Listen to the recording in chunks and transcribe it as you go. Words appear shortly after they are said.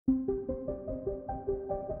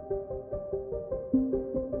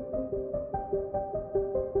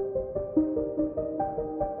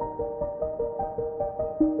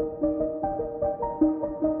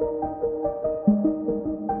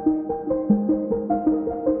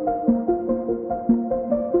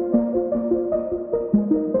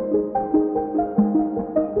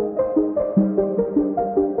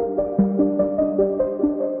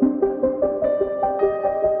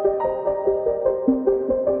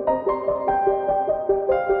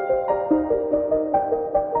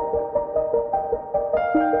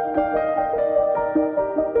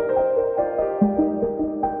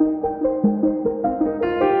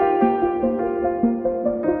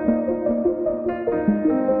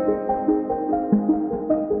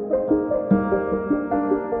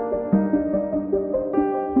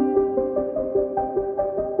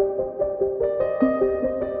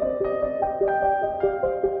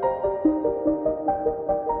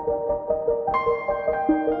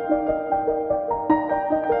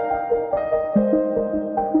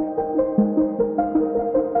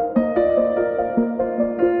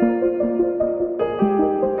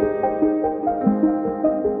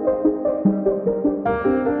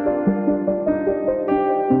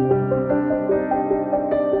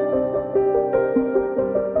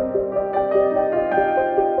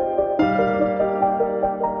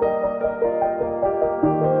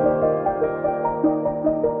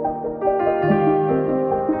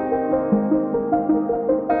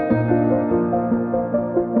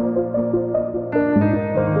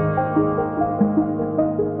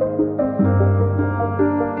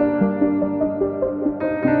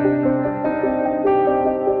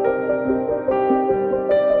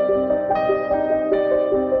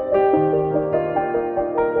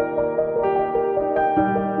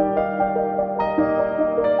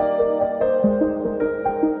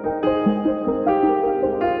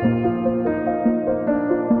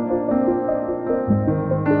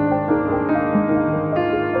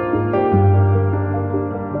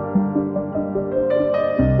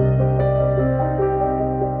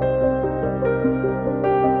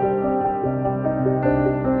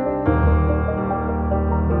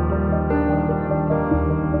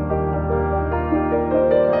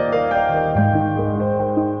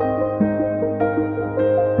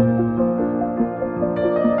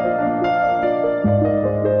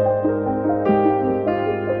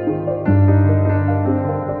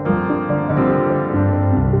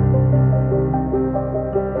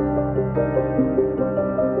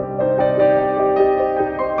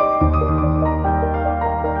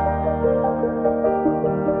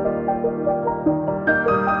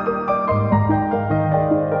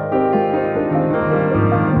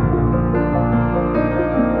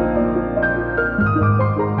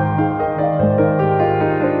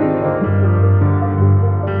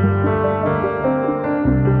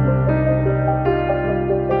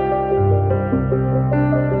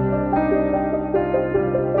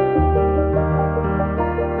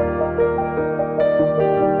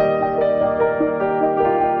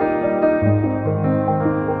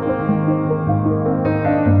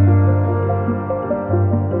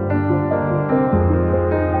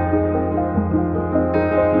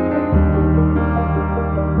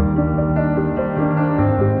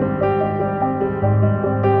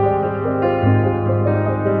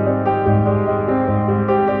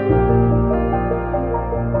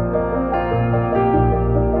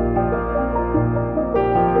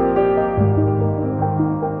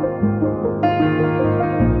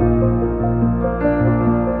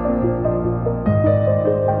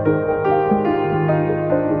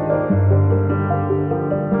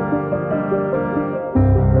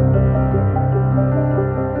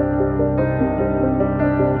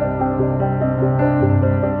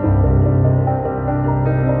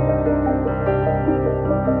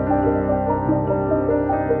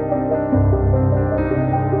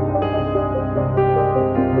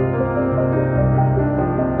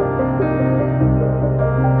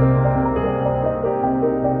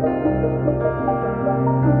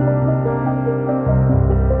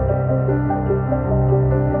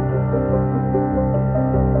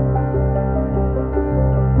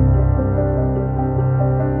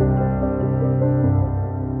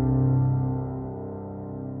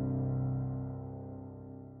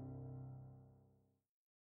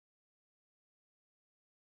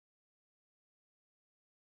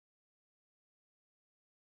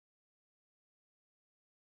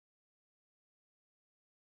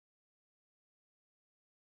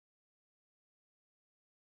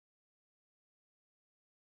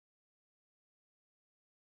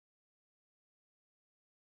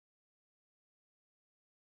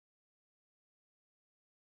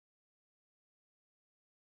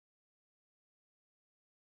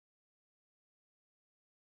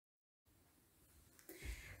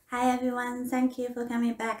Hi everyone, thank you for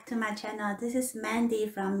coming back to my channel. This is Mandy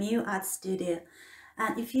from Miu Art Studio.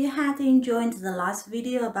 And if you had enjoyed the last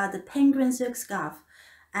video about the penguin silk scarf,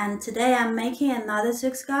 and today I'm making another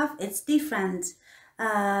silk scarf, it's different.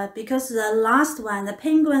 Because the last one, the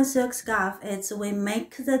penguin silk scarf, it's we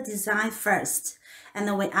make the design first and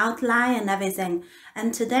then we outline and everything.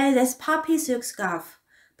 And today this poppy silk scarf,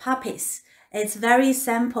 poppies. It's very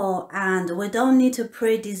simple and we don't need to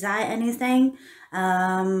pre-design anything.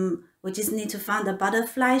 We just need to find the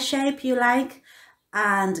butterfly shape you like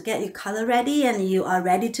and get your color ready, and you are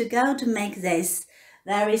ready to go to make this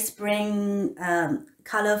very spring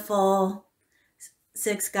colorful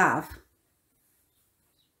silk scarf.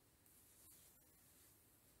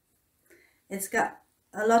 It's got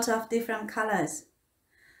a lot of different colors.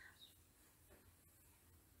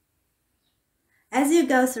 As you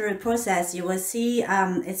go through the process, you will see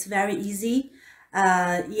it's very easy.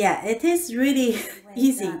 Yeah, it is really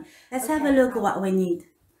easy. Let's have a look what we need.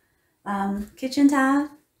 Kitchen towel,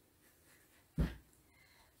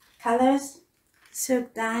 colors,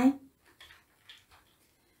 silk dye,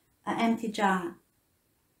 an empty jar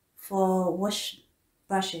for wash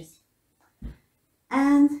brushes,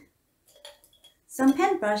 and some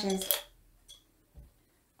pen brushes.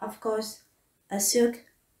 Of course, a silk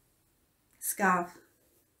scarf.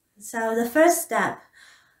 So the first step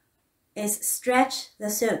is stretch the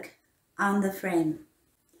silk on the frame.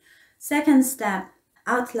 Second step,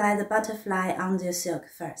 outline the butterfly on the silk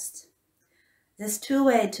first. There's two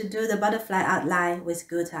ways to do the butterfly outline with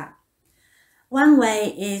gutta. One way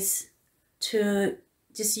is to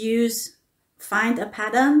just find a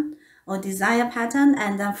pattern or design a pattern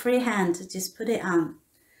and then freehand just put it on.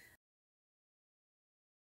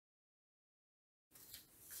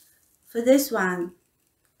 For this one,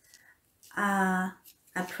 I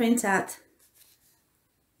print out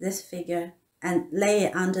this figure and lay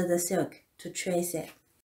it under the silk to trace it.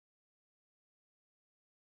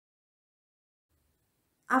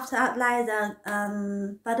 After outline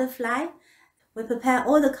the butterfly, we prepare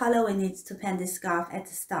all the color we need to paint this scarf at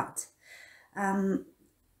the start.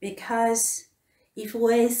 Because if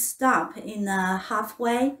we stop in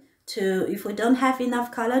halfway, if we don't have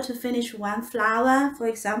enough color to finish one flower, for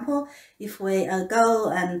example, if we go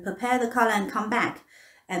and prepare the color and come back,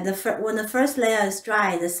 and when the first layer is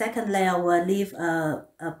dry, the second layer will leave a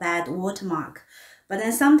bad watermark. But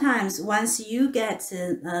then sometimes once you get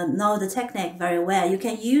to know the technique very well, you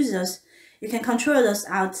can use those, you can control those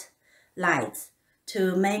outlines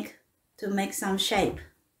to make some shape,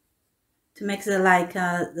 to make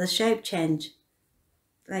the shape change,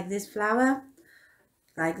 like this flower,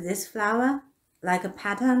 like this flower, like a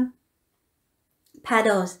pattern,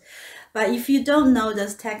 petals. But if you don't know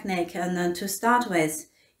this technique, and then to start with,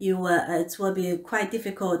 it will be quite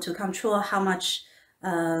difficult to control how much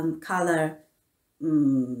color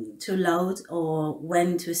to load or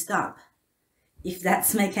when to stop, if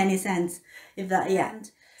that's make any sense. If that, yeah.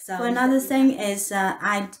 So for another thing is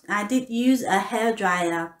I did use a hair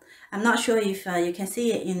dryer. I'm not sure if you can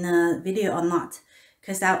see it in the video or not,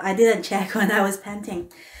 because I didn't check when I was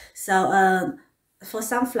painting. So for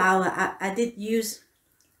some flower, I did use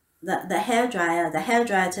the hair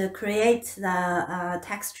dryer to create the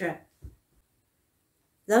texture.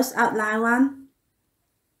 Those outline one,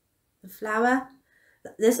 the flower,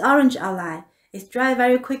 this orange outline is dry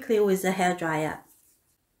very quickly with the hair dryer.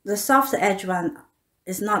 The soft edge one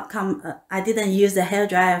is not I didn't use the hair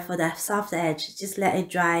dryer for the soft edge, just let it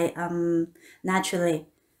dry naturally.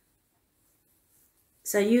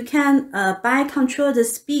 So you can by control the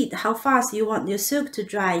speed, how fast you want your silk to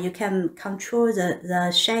dry, you can control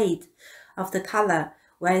the shade of the color,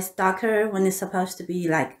 where it's darker when it's supposed to be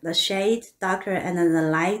like the shade darker, and then the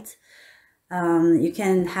light. You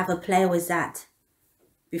can have a play with that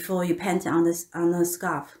before you paint on the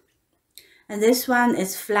scarf. And this one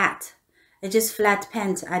is flat. It's just flat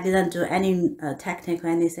paint. I didn't do any technique or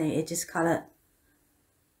anything. It just colored.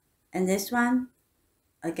 And this one,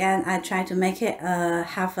 again, I try to make it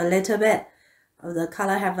have a little bit of the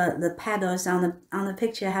color, have the petals on the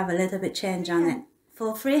picture have a little bit change on it.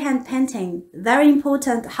 For freehand painting, very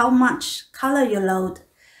important how much color you load.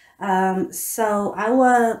 So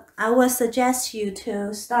I will suggest you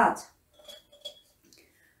to start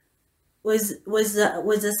with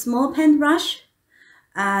a small paintbrush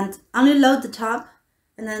and only load the top,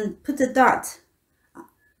 and then put the dot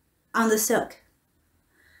on the silk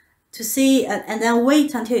to see, and then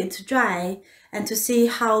wait until it's dry and to see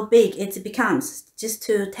how big it becomes, just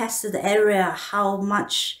to test the area, how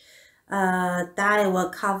much dye will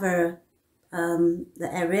cover the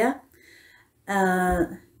area.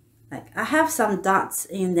 Like I have some dots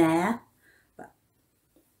in there, but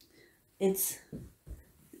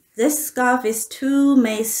this scarf is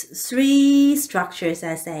three structures,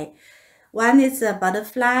 I say. One is a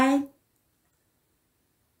butterfly.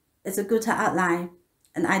 It's a gutta outline,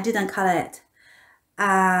 and I didn't color it,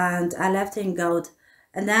 and I left it in gold.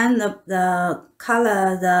 And then the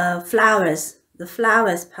color, the flowers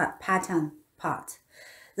pattern part.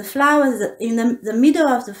 The flowers in the middle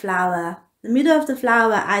of the flower. The middle of the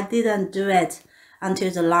flower, I didn't do it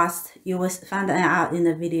until the last. You will find it out in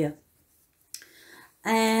the video.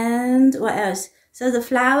 And what else? So the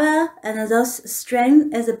flower and those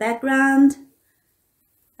string as a background.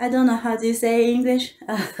 I don't know how to say in English.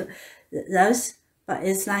 Those, but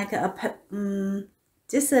it's like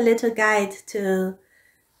just a little guide to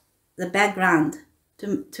the background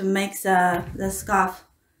to make the scarf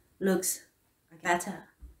looks better.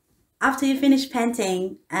 After you finish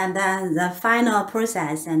painting, and then the final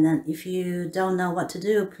process, and then if you don't know what to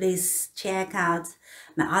do, please check out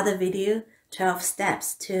my other video, 12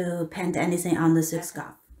 steps to paint anything on the silk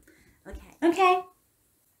scarf. Okay.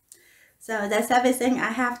 So that's everything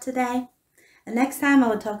I have today. And next time I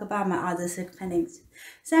will talk about my other silk paintings.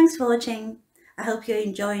 Thanks for watching. I hope you're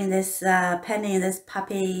enjoying this painting this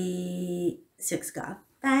puppy silk scarf.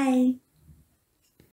 Bye.